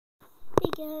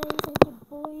guys, it's your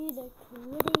boy the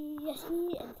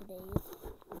yoshi, and today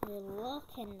we're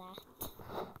looking at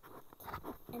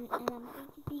and I'm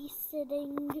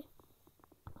babysitting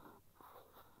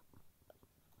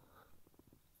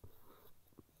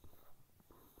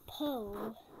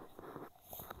Poe.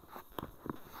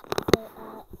 So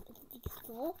it's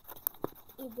cool,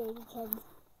 and then we can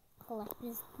collect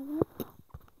his poop.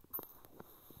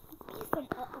 He's from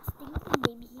Atlas thinking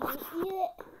maybe he will eat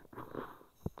it.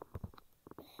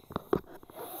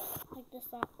 Like this,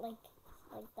 not like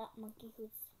that monkey who's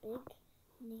big,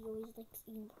 and he always likes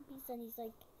eating puppies, and he's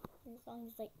like, in the song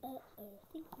he's like, I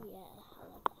think yeah, I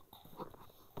love that.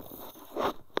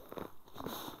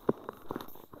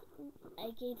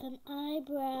 I gave him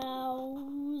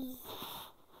eyebrows,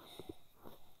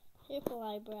 purple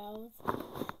eyebrows.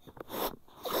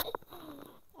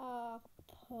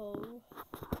 Poe.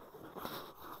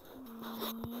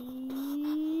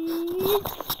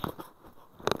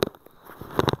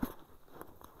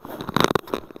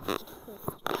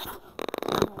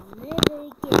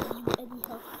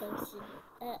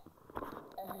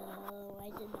 I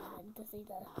did not mean to say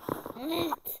that.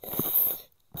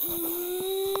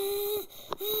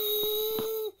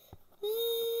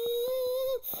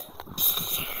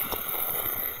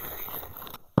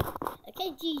 Okay,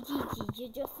 G, you're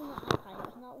just an iPad.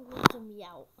 You're not losing me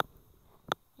out.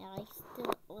 Yeah, I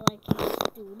can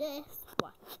do this.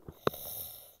 What?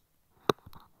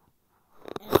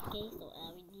 Okay, so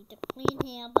we need to clean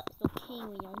him, but it's okay.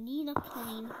 We don't need to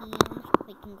clean him.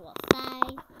 We can go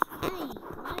outside. Hey,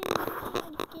 why are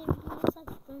you giving me outside?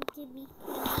 Don't give me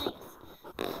nice.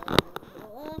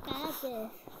 Look at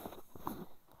this.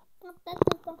 That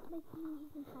does not make me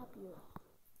even happier.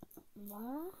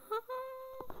 What?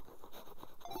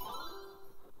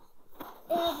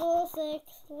 Level 6,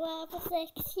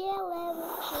 yeah, level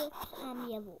 6. I'm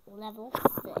level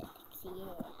 6,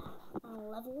 yeah. I'm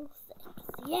level 6,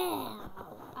 yeah.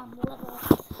 I'm level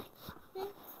 6.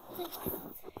 Let's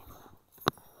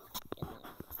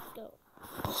go.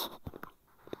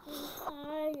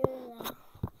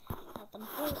 Got them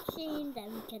 14, then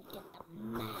we can get the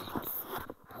max.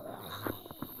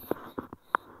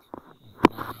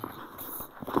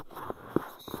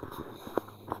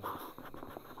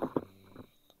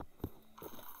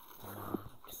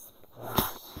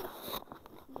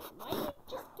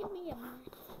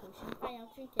 I'll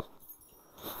drink it.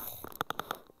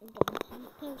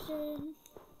 Potion.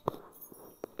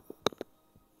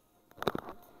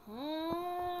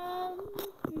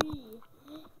 Hungry.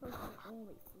 Where's the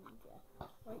only food? Yeah.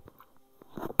 Right.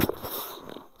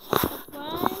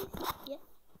 Fries? Yeah.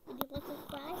 Would you like a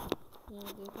fry? Yeah.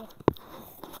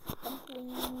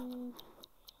 Dumpling.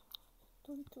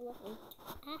 Don't look like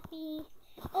happy.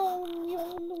 Oh, you're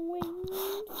on the wings.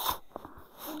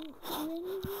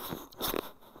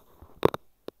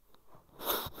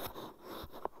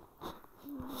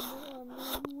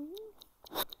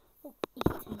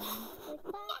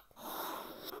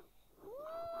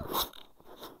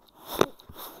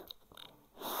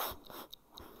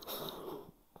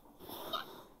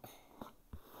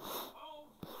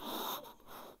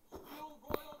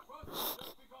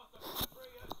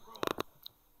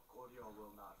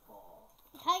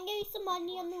 Can I give you some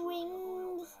money on the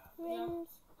rings?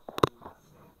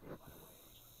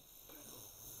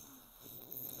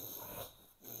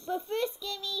 But first,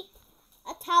 give me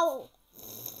a towel.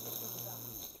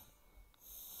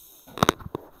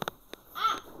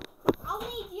 I'll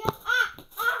need you.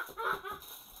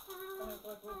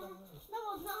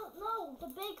 No, the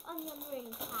big onion ring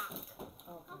pack.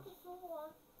 Okay. Not the small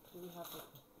one. Do we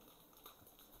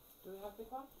have big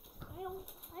one?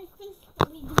 I think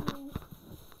we do.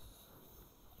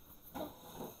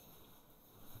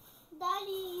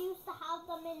 Daddy used to have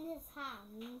them in his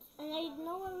hands, and I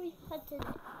know where we put it.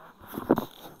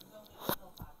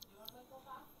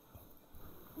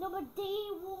 No, but they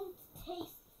won't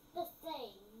taste the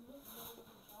same.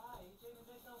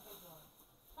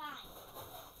 Fine.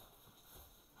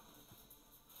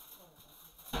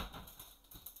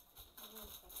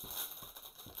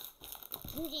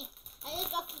 Okay, I just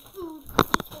got some food.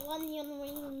 Just for onion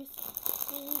rings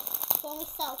for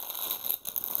myself.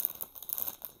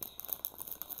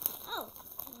 Oh,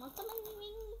 you want some onion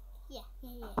rings? Yeah.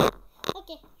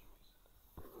 Okay.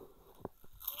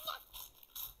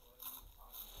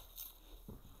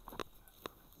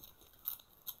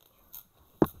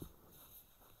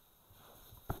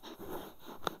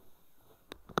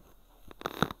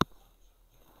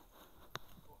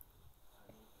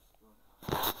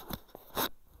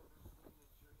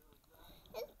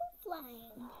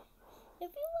 Flying.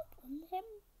 If you look on him,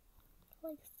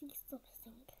 like see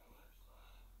something.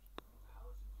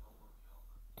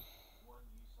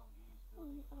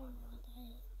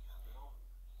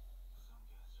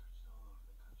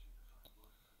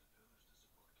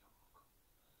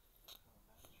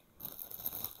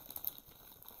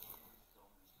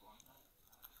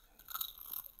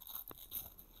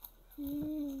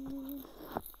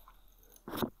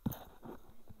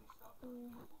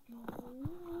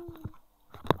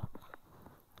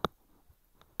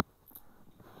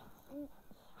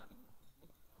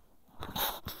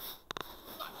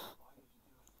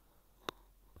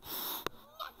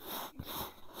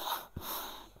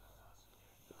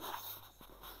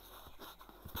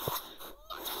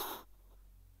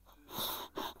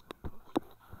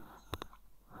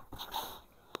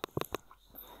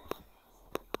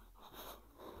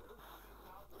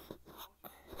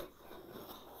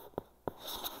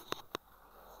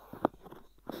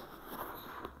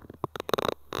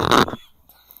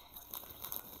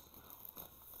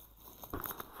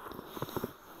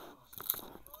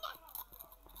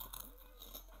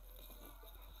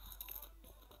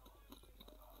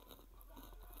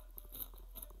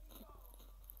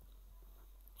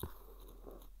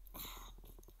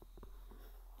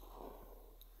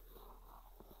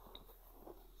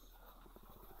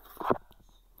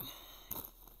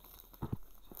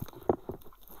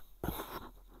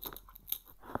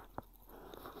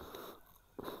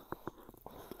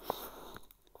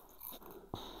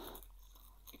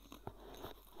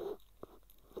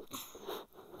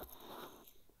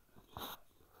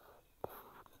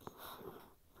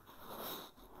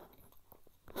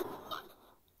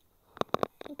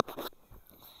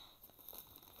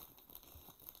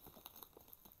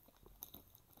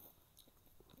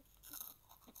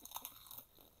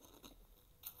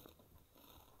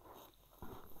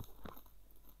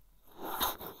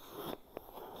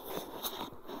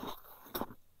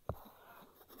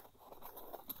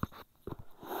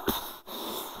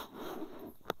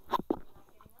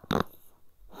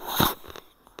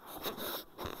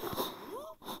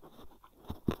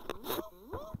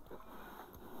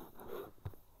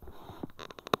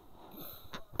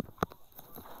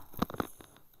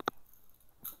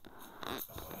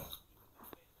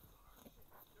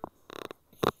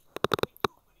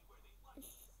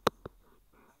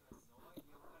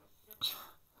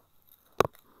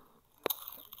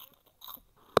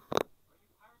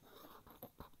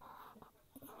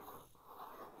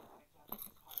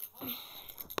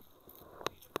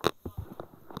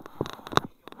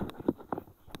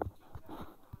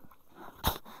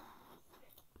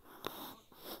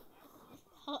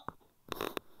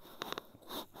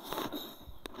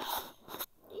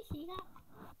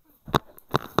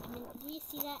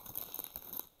 See that?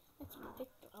 I took a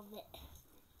picture of it.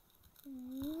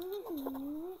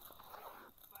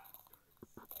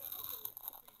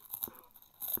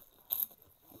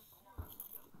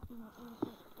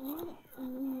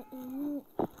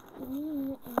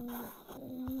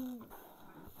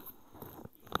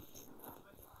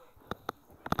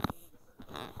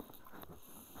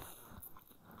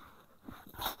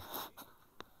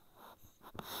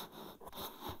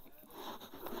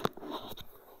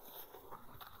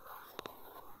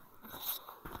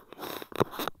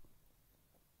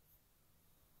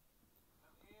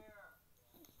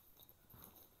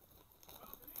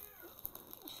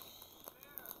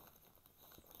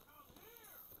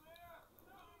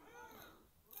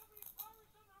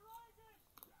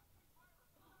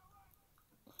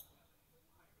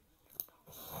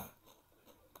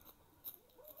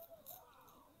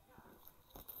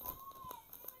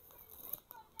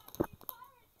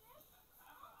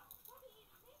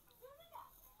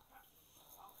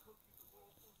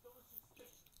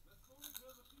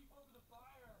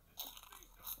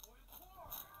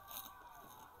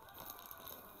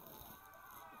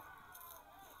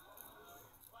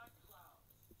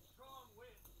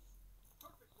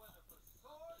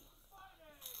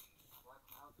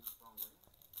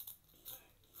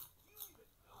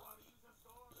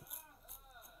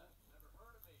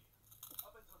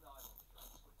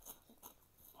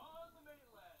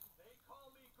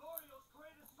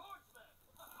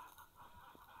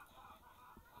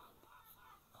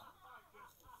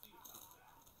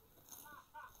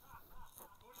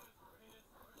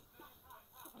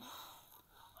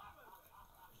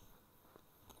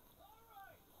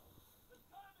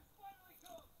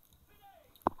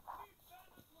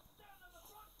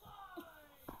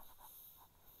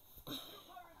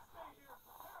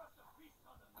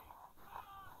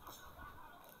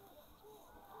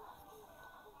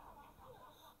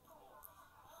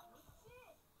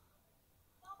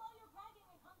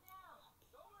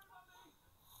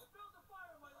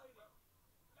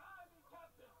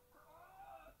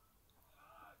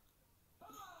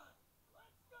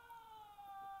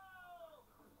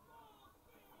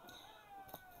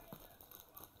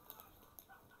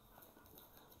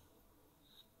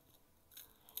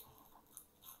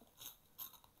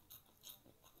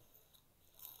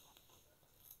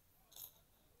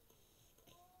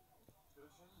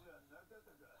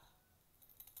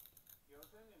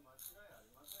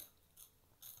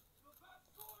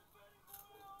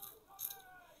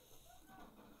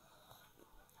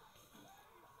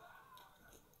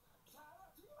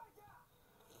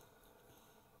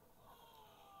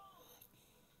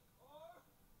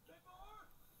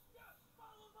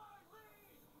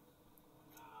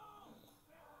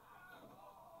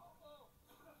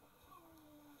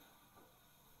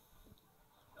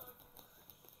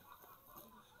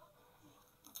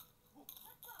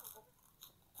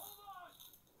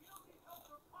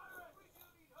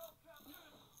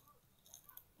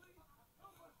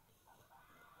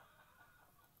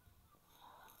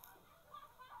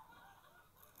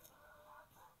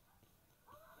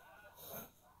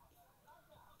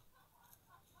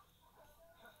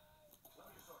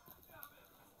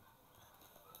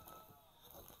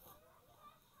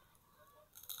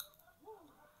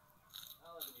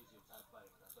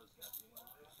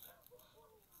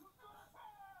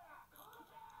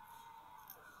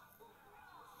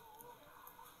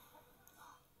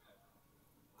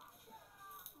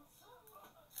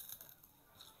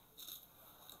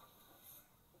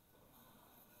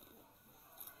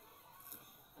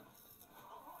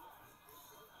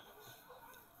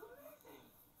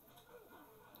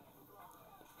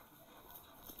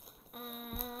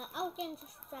 I was getting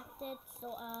distracted,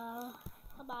 so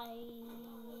bye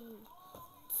bye.